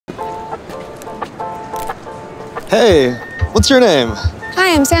Hey, what's your name?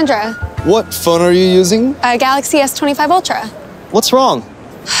 Hi, I'm Sandra. What phone are you using? A Galaxy S25 Ultra. What's wrong?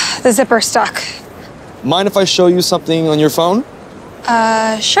 The zipper's stuck. Mind if I show you something on your phone?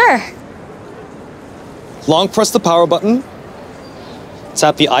 Sure. Long press the power button.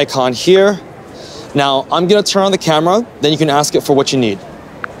 Tap the icon here. Now, I'm gonna turn on the camera, then you can ask it for what you need.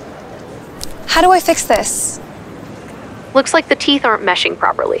 How do I fix this? Looks like the teeth aren't meshing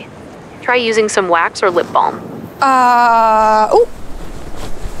properly. Try using some wax or lip balm. Oh,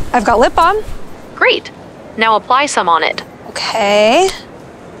 I've got lip balm. Great. Now apply some on it. Okay.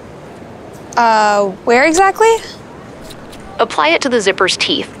 Where exactly? Apply it to the zipper's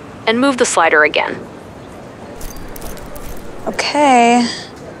teeth and move the slider again. Okay.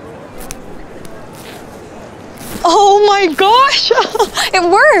 Oh my gosh! It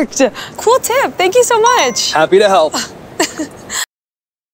worked! Cool tip. Thank you so much. Happy to help.